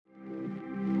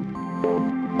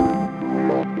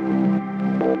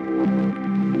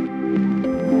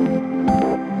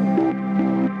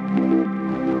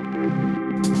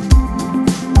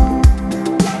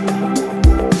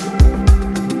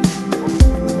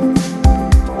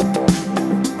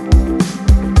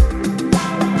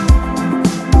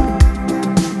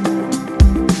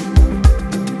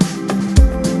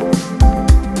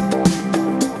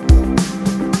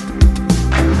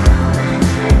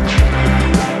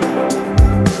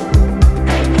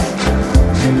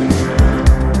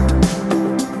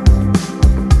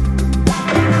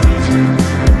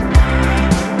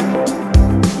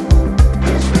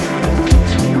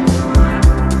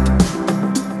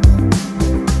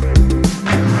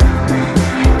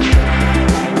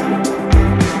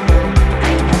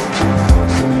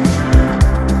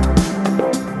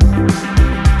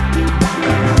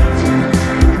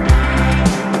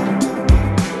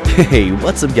Hey,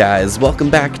 what's up guys? Welcome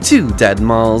back to Dead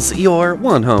Malls, your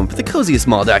one home for the coziest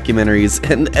mall documentaries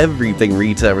and everything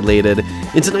retail related.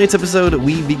 In tonight's episode,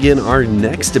 we begin our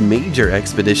next major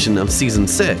expedition of Season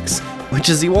 6, which,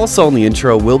 as you all saw in the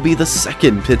intro, will be the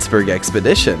second Pittsburgh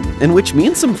expedition, in which me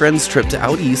and some friends tripped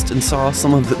out east and saw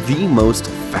some of the most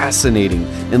fascinating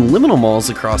and liminal malls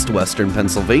across western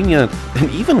Pennsylvania and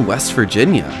even West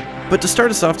Virginia. But to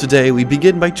start us off today, we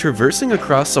begin by traversing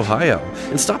across Ohio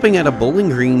and stopping at a Bowling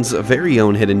Green's very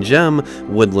own hidden gem,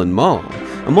 Woodland Mall.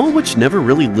 A mall which never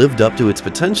really lived up to its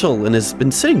potential and has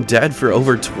been sitting dead for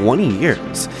over 20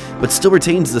 years, but still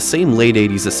retains the same late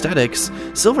 80s aesthetics,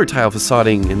 silver tile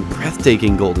facading, and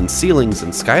breathtaking golden ceilings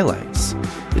and skylights.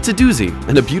 It's a doozy,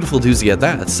 and a beautiful doozy at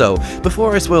that, so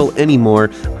before I spoil any more,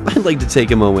 I'd like to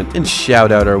take a moment and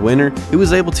shout out our winner, who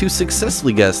was able to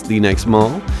successfully guess the next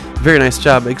mall. Very nice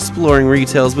job exploring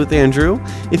retails with Andrew.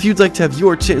 If you'd like to have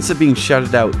your chance at being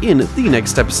shouted out in the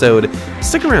next episode,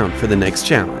 stick around for the next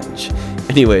challenge.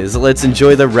 Anyways, let's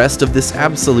enjoy the rest of this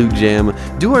absolute jam,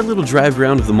 do our little drive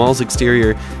around of the mall's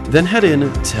exterior, then head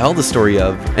in, tell the story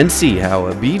of, and see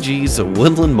how BG's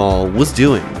Woodland Mall was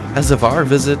doing as of our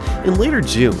visit in later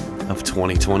June of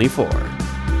 2024.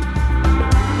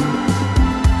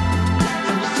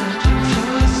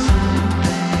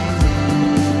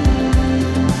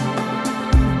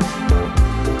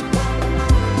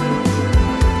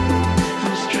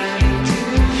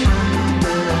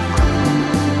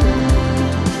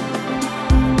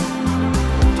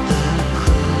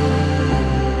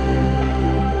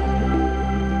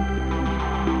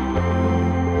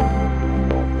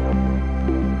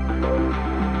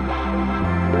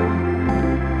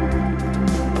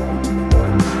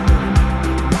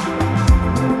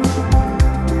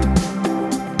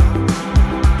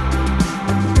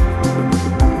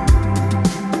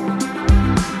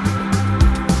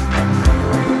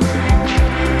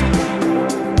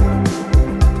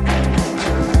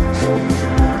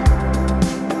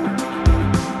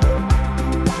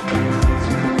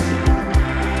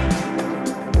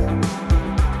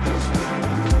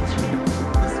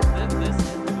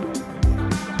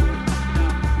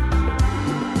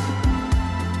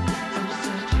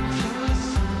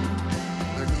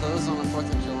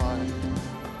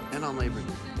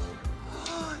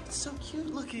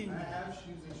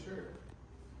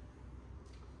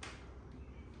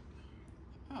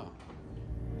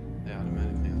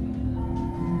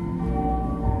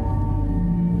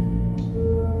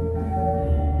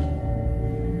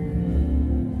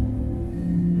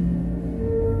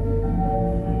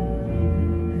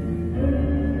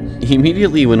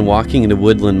 Immediately when walking into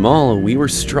Woodland Mall, we were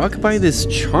struck by this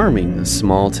charming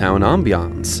small town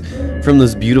ambiance. From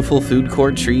those beautiful food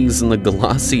court trees and the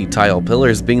glossy tile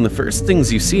pillars being the first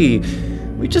things you see,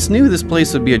 we just knew this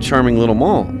place would be a charming little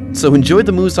mall. So enjoy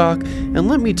the muzak and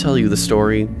let me tell you the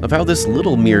story of how this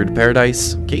little mirrored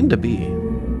paradise came to be.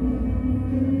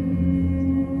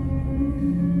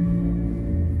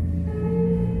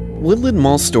 Woodland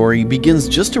Mall's story begins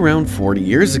just around 40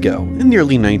 years ago, in the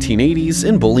early 1980s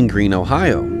in Bowling Green,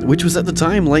 Ohio, which was at the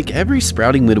time, like every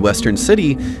sprouting Midwestern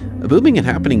city, a booming and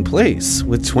happening place,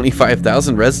 with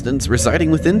 25,000 residents residing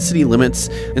within city limits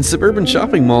and suburban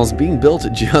shopping malls being built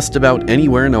just about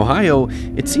anywhere in Ohio.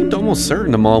 It seemed almost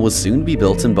certain a mall would soon be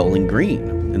built in Bowling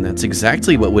Green. And that's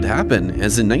exactly what would happen,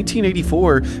 as in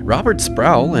 1984, Robert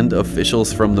Sproul and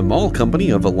officials from the mall company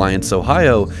of Alliance,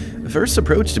 Ohio, first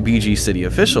approached BG city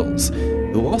officials,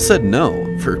 who all said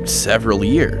no for several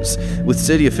years, with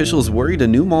city officials worried a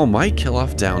new mall might kill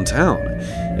off downtown.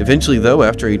 Eventually though,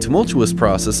 after a tumultuous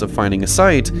process of finding a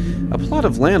site, a plot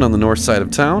of land on the north side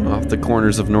of town, off the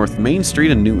corners of North Main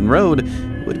Street and Newton Road,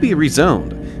 would be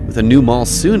rezoned, with a new mall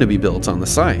soon to be built on the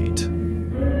site.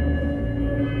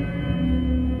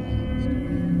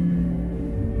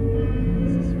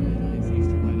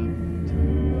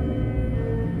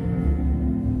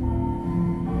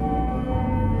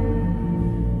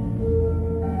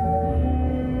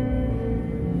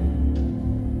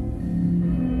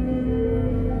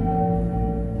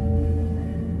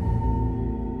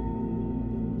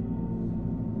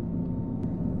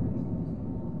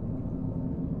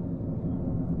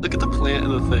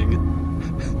 the thing.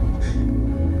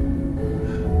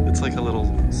 It's like a little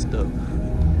stub.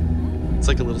 It's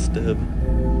like a little stub.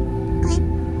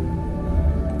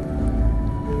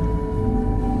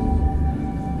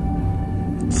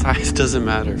 Size doesn't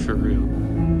matter, for real.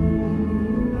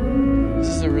 This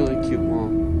is a really cute mall.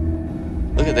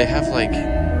 Look at, they have like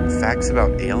facts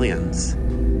about aliens.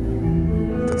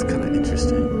 That's kind of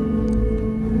interesting.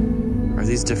 Are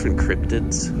these different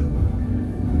cryptids?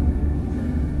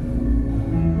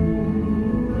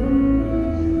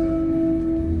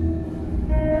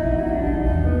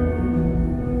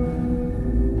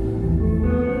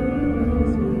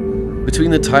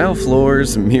 Between the tile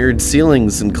floors, mirrored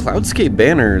ceilings, and cloudscape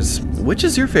banners, which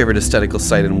is your favorite aesthetical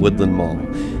site in Woodland Mall?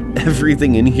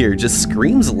 Everything in here just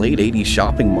screams late 80s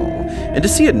shopping mall, and to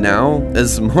see it now,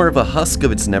 as more of a husk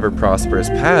of its never prosperous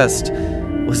past,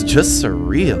 was just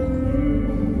surreal.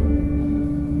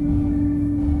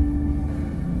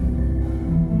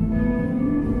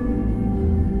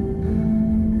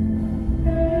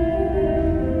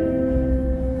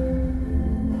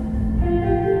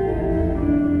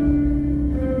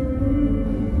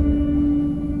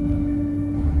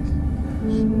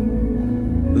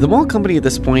 The mall company at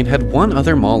this point had one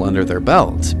other mall under their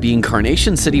belt, being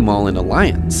Carnation City Mall in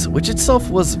Alliance, which itself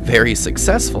was very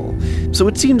successful, so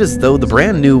it seemed as though the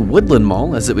brand new Woodland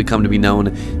Mall, as it would come to be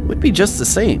known, would be just the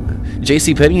same.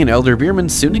 JCPenney and Elder Bierman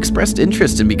soon expressed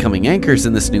interest in becoming anchors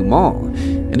in this new mall,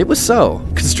 and it was so.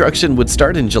 Construction would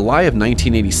start in July of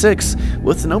 1986,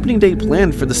 with an opening date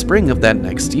planned for the spring of that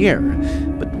next year.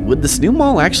 But would this new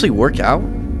mall actually work out?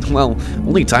 Well,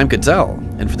 only time could tell,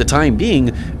 and for the time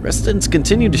being, residents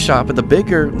continued to shop at the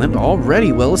bigger and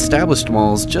already well-established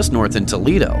malls just north in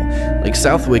Toledo, like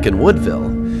Southwick and Woodville.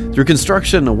 Through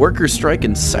construction, a workers' strike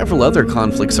and several other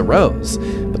conflicts arose,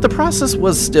 but the process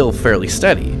was still fairly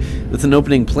steady, with an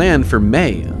opening planned for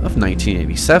May of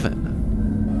 1987.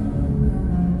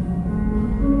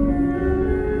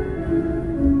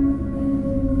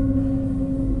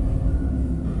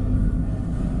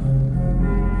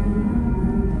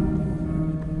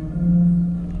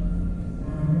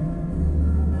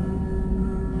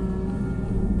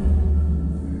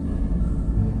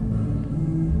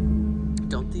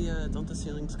 Don't the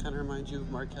ceilings kind of remind you of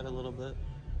Marquette a little bit?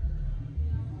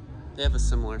 They have a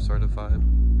similar sort of vibe.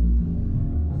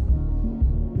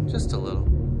 Just a little.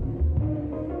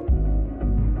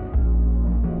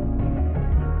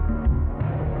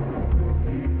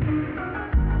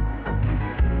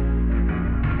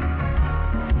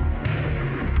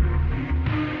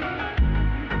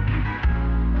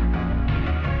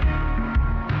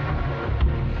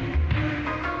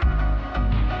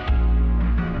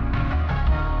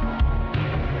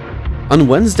 On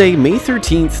Wednesday, May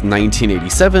 13th,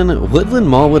 1987, Woodland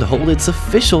Mall would hold its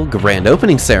official grand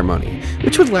opening ceremony,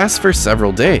 which would last for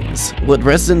several days. What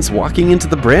residents walking into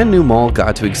the brand new mall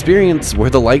got to experience were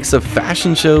the likes of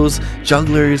fashion shows,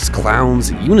 jugglers,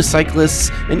 clowns,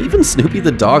 unicyclists, and even Snoopy the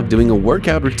dog doing a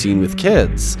workout routine with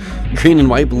kids. Green and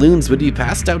white balloons would be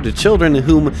passed out to children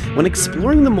whom, when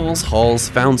exploring the mall's halls,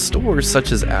 found stores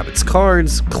such as Abbott's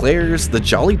Cards, Claire's, the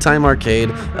Jolly Time Arcade,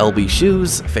 LB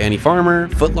Shoes, Fanny Farmer,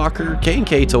 Foot Locker,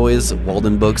 K&K Toys,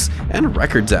 Walden Books, and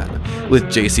Record Den, with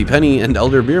JCPenney and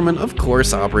Elder Bierman of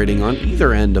course operating on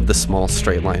either end of the small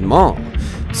straight-line mall.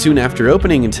 Soon after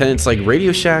opening, tenants like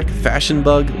Radio Shack, Fashion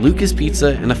Bug, Lucas Pizza,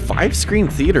 and a 5-screen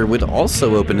theater would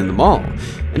also open in the mall,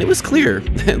 and it was clear,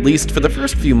 at least for the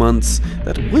first few months,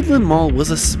 that Woodland Mall was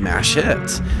a smash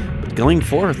hit. But going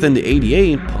forth into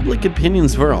 '88, public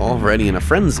opinions were already in a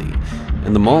frenzy,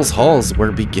 and the mall's halls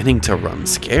were beginning to run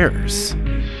scarce.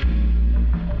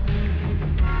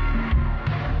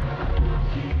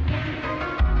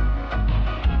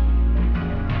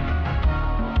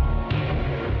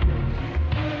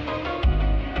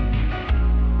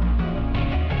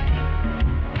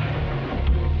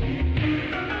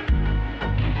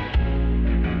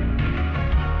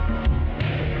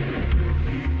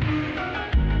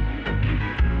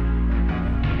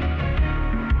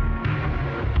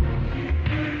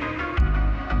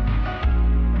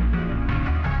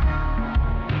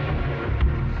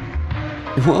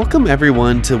 Welcome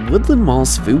everyone to Woodland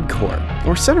Mall's food court,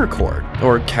 or center court,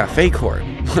 or cafe court,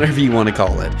 whatever you want to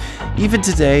call it. Even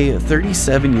today,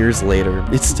 37 years later,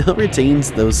 it still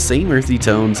retains those same earthy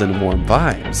tones and warm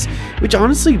vibes, which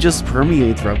honestly just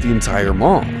permeate throughout the entire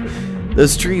mall.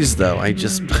 Those trees though, I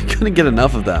couldn't get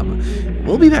enough of them.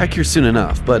 We'll be back here soon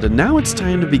enough, but now it's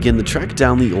time to begin the trek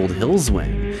down the Old Hills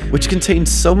Wing, which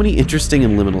contains so many interesting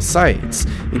and liminal sites,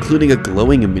 including a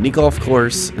glowing mini golf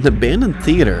course, an abandoned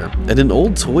theater, and an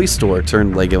old toy store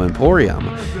turned Lego Emporium,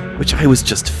 which I was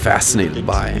just fascinated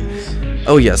by.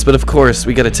 Oh yes, but of course,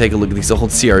 we gotta take a look at these old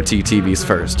CRT TVs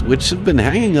first, which have been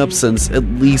hanging up since at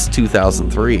least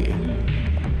 2003.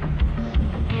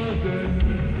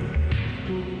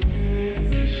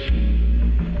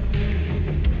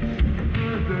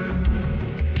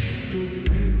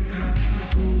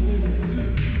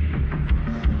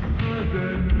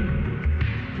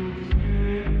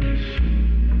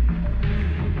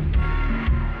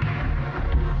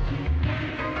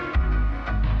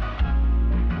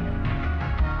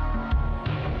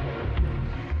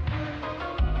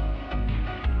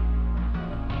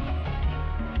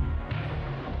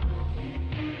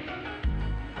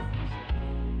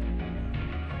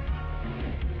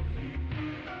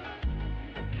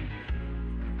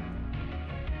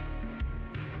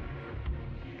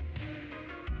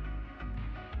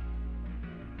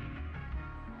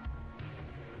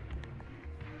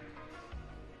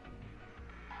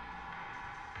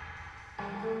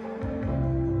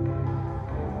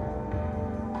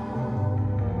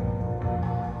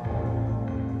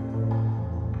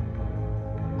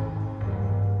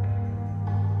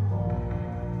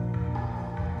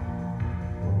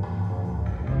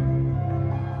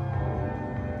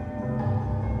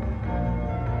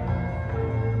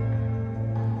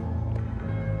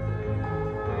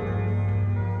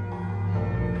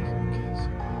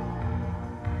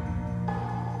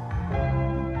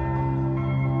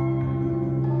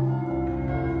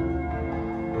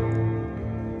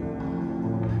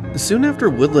 Soon after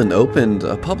Woodland opened,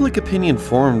 a public opinion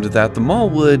formed that the mall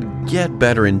would get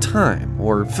better in time,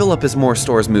 or fill up as more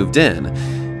stores moved in,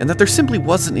 and that there simply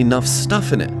wasn't enough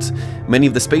stuff in it. Many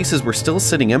of the spaces were still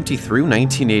sitting empty through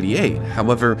 1988,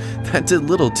 however, that did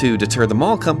little to deter the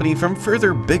mall company from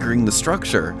further biggering the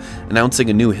structure, announcing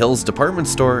a new Hills department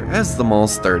store as the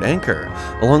mall's third anchor,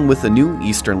 along with a new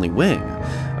easternly wing.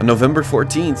 On November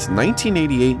 14th,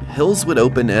 1988, Hills would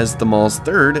open as the mall's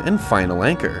third and final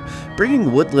anchor,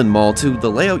 bringing Woodland Mall to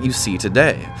the layout you see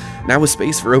today. Now with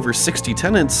space for over 60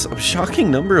 tenants, a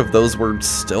shocking number of those were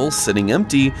still sitting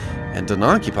empty and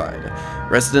unoccupied.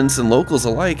 Residents and locals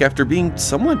alike, after being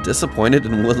somewhat disappointed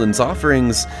in Woodland's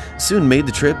offerings, soon made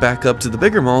the trip back up to the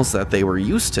bigger malls that they were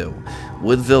used to.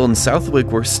 Woodville and Southwick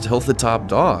were still the top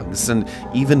dogs, and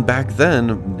even back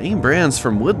then, name brands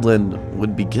from Woodland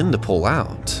would begin to pull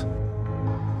out.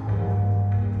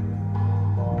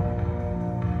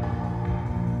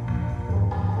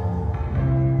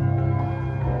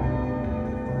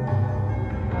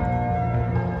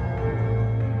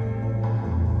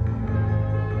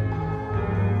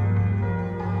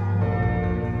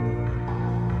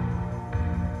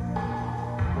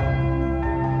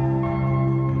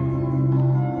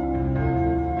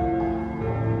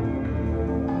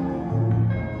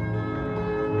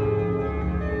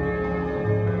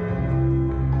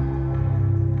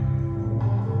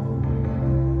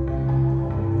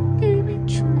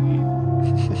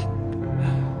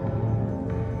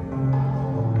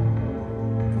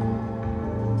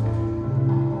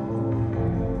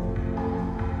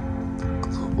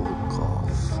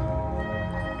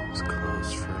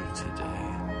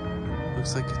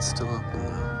 Looks like it's still open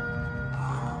though.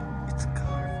 Oh, it's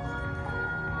colorful.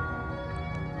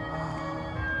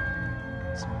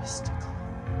 Oh, it's mystical.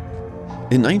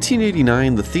 In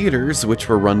 1989, the theaters, which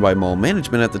were run by mall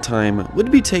management at the time,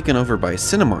 would be taken over by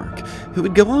Cinemark, who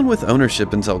would go on with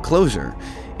ownership until closure.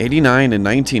 89 and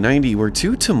 1990 were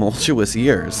two tumultuous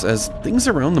years, as things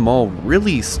around the mall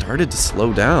really started to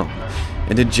slow down.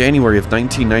 And in January of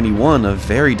 1991, a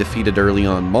very defeated early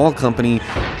on mall company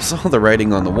saw the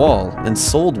writing on the wall and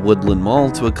sold Woodland Mall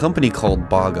to a company called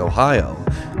Bog, Ohio.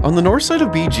 On the north side of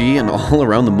BG and all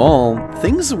around the mall,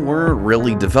 things weren't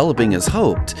really developing as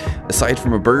hoped. Aside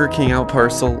from a Burger King out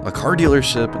parcel, a car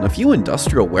dealership, and a few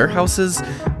industrial warehouses,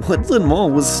 Woodland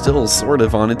Mall was still sort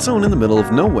of on its own in the middle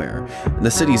of nowhere, and the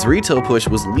city's retail push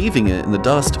was leaving it in the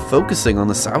dust, focusing on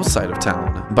the south side of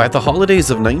town. By the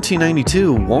holidays of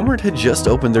 1992, Walmart had just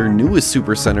opened their newest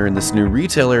supercenter in this new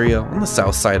retail area on the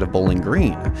south side of Bowling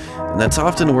Green, and that's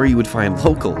often where you would find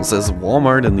locals, as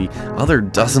Walmart and the other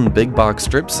dozen big box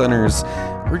strip centers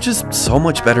were just so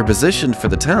much better positioned for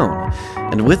the town.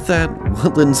 And with that,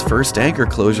 Woodland's first anchor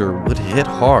closure would hit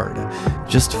hard,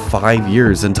 just 5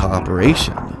 years into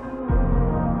operation.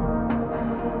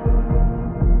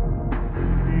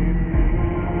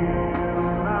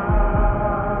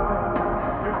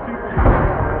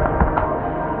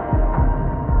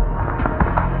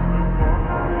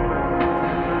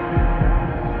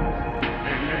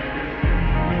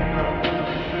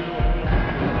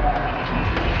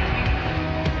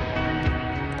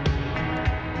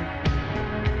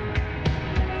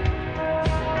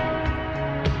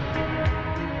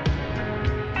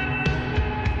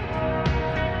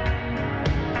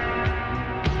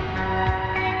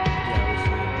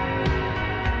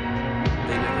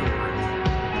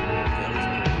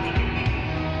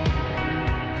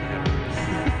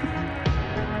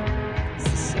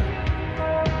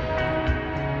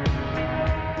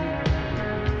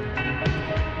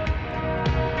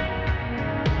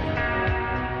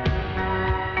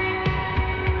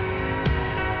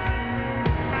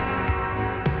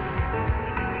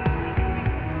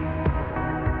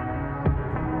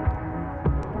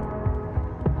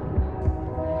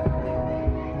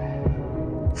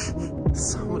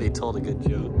 Somebody told a good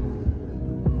joke.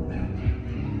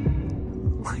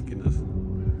 My goodness.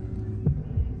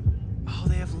 Oh,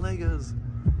 they have Legos.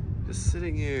 Just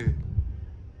sitting here.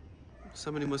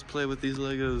 Somebody must play with these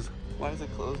Legos. Why is it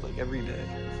closed like every day?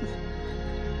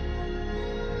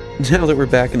 Now that we're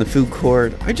back in the food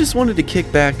court, I just wanted to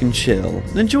kick back and chill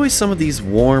and enjoy some of these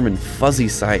warm and fuzzy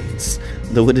sights.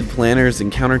 The wooded planters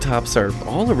and countertops are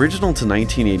all original to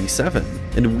 1987,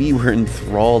 and we were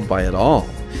enthralled by it all.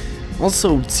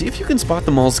 Also, see if you can spot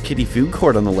the mall's kiddie food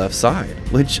court on the left side,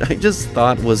 which I just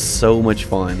thought was so much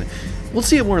fun. We'll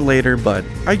see it more later, but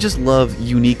I just love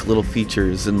unique little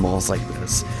features in malls like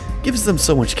this. Gives them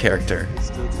so much character.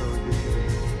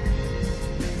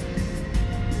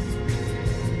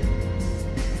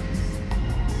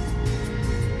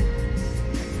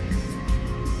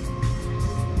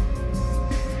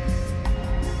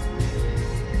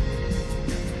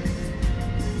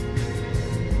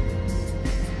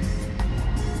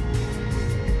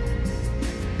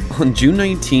 On June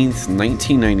 19th,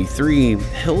 1993,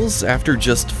 Hills, after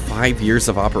just 5 years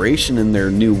of operation in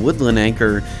their new Woodland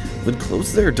anchor, would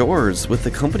close their doors with the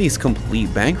company's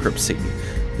complete bankruptcy.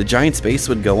 The giant space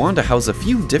would go on to house a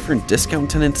few different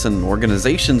discount tenants and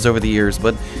organizations over the years,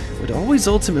 but would always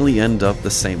ultimately end up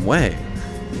the same way: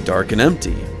 dark and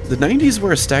empty. The 90s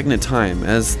were a stagnant time,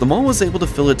 as the mall was able to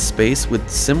fill its space with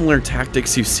similar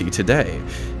tactics you see today: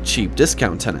 cheap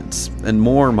discount tenants, and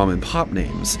more mom-and-pop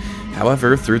names.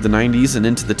 However, through the 90s and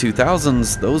into the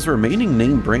 2000s, those remaining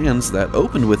name brands that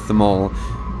opened with the mall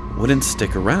wouldn't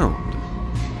stick around.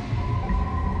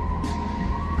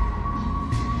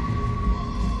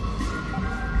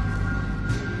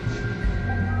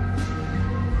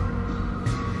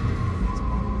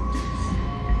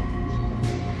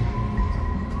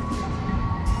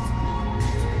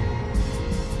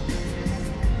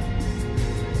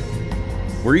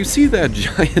 Where you see that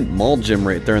giant mall gym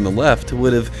right there on the left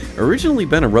would have originally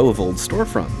been a row of old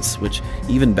storefronts, which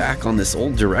even back on this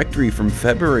old directory from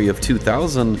February of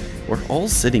 2000 were all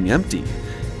sitting empty.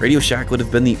 Radio Shack would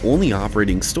have been the only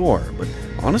operating store, but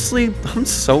honestly, I'm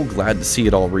so glad to see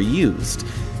it all reused.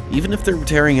 Even if they're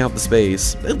tearing out the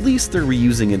space, at least they're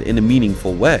reusing it in a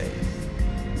meaningful way.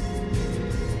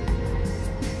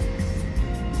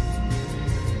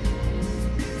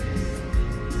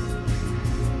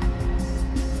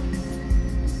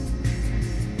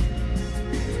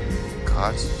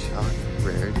 Shock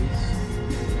rarities?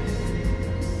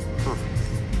 Huh.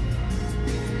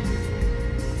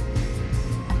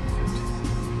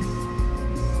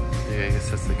 Yeah, I guess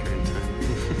that's the current time.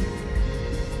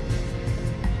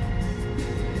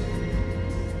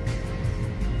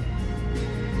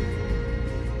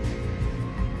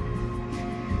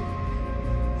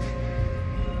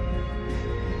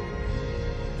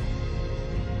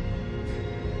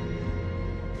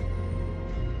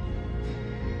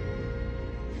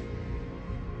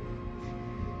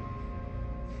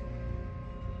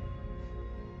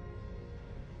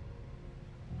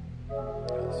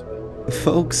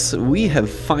 Folks, we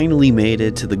have finally made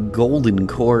it to the golden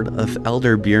court of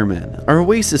Elder Bierman, our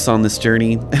oasis on this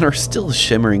journey and our still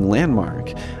shimmering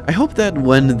landmark. I hope that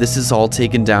when this is all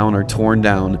taken down or torn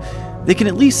down, they can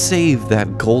at least save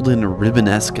that golden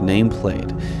ribbon-esque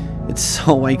nameplate. It's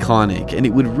so iconic, and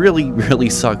it would really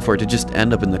suck for it to just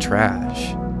end up in the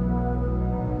trash.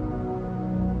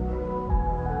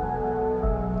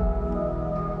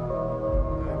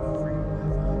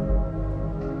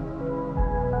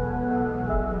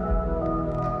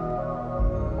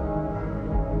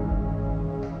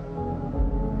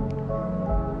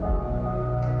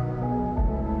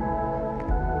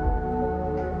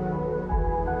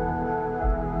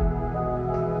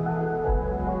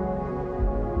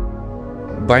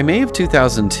 By May of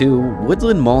 2002,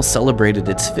 Woodland Mall celebrated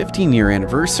its 15-year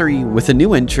anniversary with a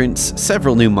new entrance,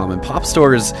 several new mom-and-pop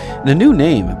stores, and a new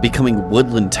name, becoming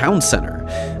Woodland Town Center.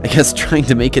 I guess trying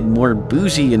to make it more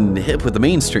bougie and hip with the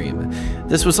mainstream.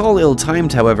 This was all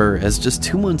ill-timed, however, as just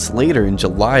 2 months later in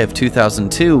July of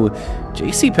 2002,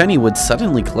 JCPenney would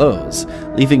suddenly close,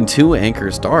 leaving 2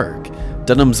 anchors dark.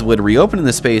 Dunham's would reopen in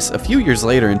the space a few years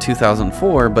later in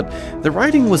 2004, but the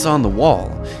writing was on the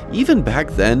wall. Even back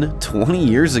then, 20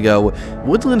 years ago,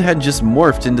 Woodland had just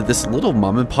morphed into this little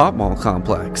mom-and-pop mall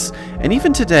complex. And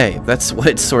even today, that's what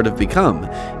it's sort of become.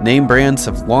 Name brands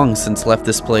have long since left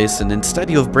this place, and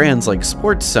instead you have brands like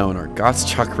Sports Zone or Gott's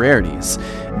Chalk Rarities.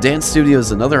 Dance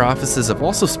studios and other offices have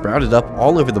also sprouted up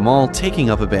all over the mall, taking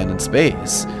up abandoned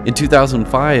space. In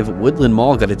 2005, Woodland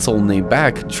Mall got its old name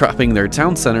back, dropping their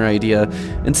town center idea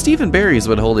and Steve and Barry's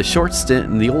would hold a short stint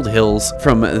in the old hills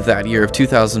from that year of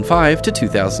 2005 to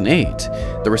 2008.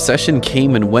 The recession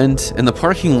came and went, and the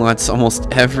parking lots almost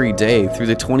every day through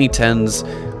the 2010s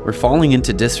were falling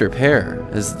into disrepair,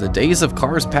 as the days of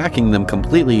cars packing them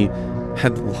completely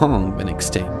had long been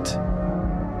extinct.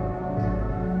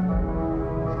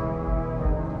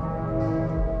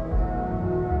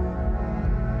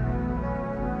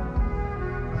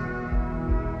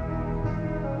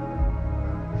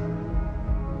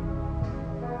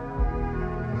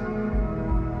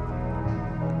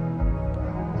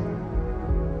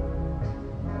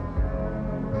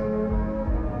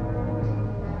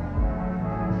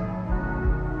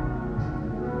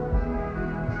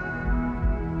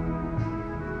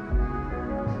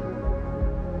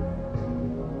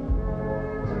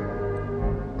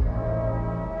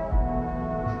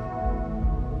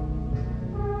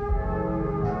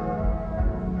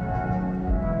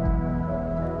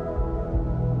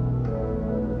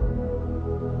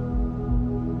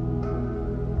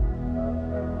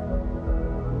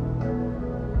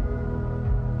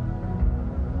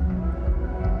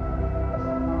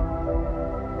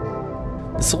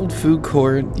 This old food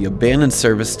court, the abandoned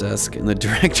service desk, and the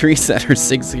directories that are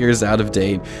 6 years out of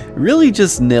date really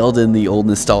just nailed in the old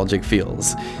nostalgic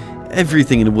feels.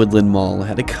 Everything in Woodland Mall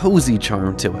had a cozy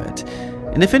charm to it.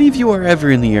 And if any of you are ever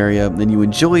in the area and you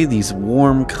enjoy these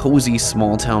warm, cozy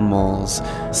small town malls,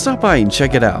 stop by and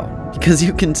check it out, because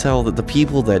you can tell that the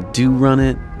people that do run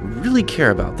it really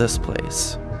care about this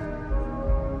place.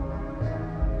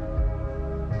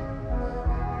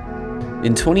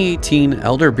 In 2018,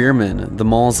 Elder Bierman, the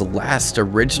mall's last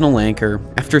original anchor,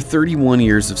 after 31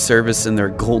 years of service in their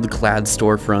gold-clad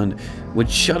storefront, would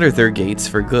shutter their gates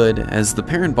for good as the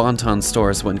parent Bon-Ton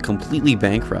stores went completely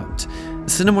bankrupt.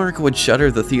 Cinemark would shutter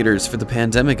the theaters for the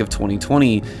pandemic of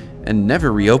 2020 and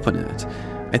never reopen it.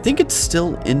 I think it's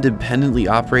still independently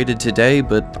operated today,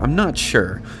 but I'm not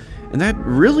sure. And that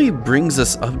really brings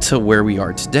us up to where we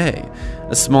are today.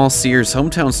 A small Sears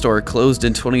hometown store closed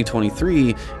in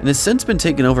 2023 and has since been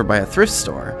taken over by a thrift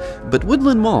store. But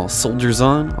Woodland Mall soldiers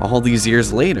on all these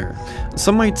years later.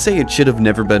 Some might say it should have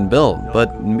never been built,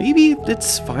 but maybe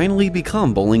it's finally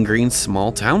become Bowling Green's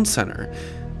small town center,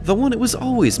 the one it was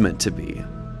always meant to be.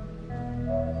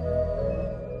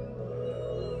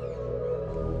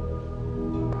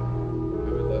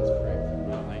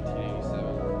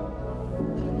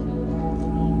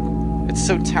 It's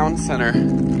so town center.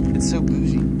 It's so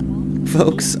bougie.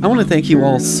 Folks, I want to thank you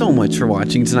all so much for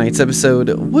watching tonight's episode.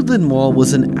 Woodland Mall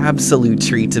was an absolute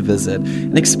treat to visit,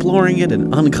 and exploring it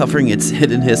and uncovering its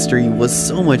hidden history was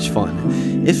so much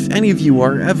fun. If any of you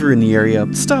are ever in the area,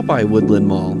 stop by Woodland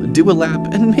Mall, do a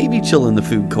lap, and maybe chill in the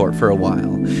food court for a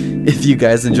while. If you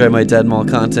guys enjoy my Dead Mall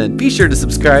content, be sure to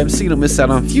subscribe so you don't miss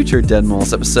out on future Dead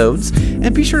Malls episodes,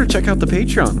 and be sure to check out the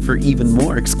Patreon for even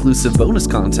more exclusive bonus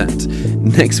content.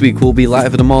 Next week we'll be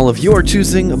live at a mall of your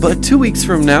choosing, but 2 weeks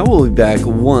from now we'll be back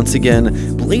once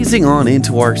again, blazing on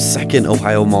into our second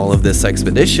Ohio mall of this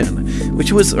expedition,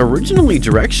 which was originally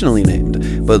directionally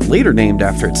named, but later named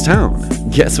after its town.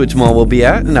 Guess which mall we'll be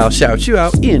at, and I'll shout you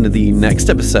out in the next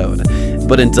episode.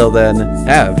 But until then,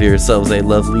 have yourselves a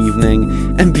lovely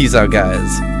evening, and peace out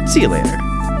guys. See you later.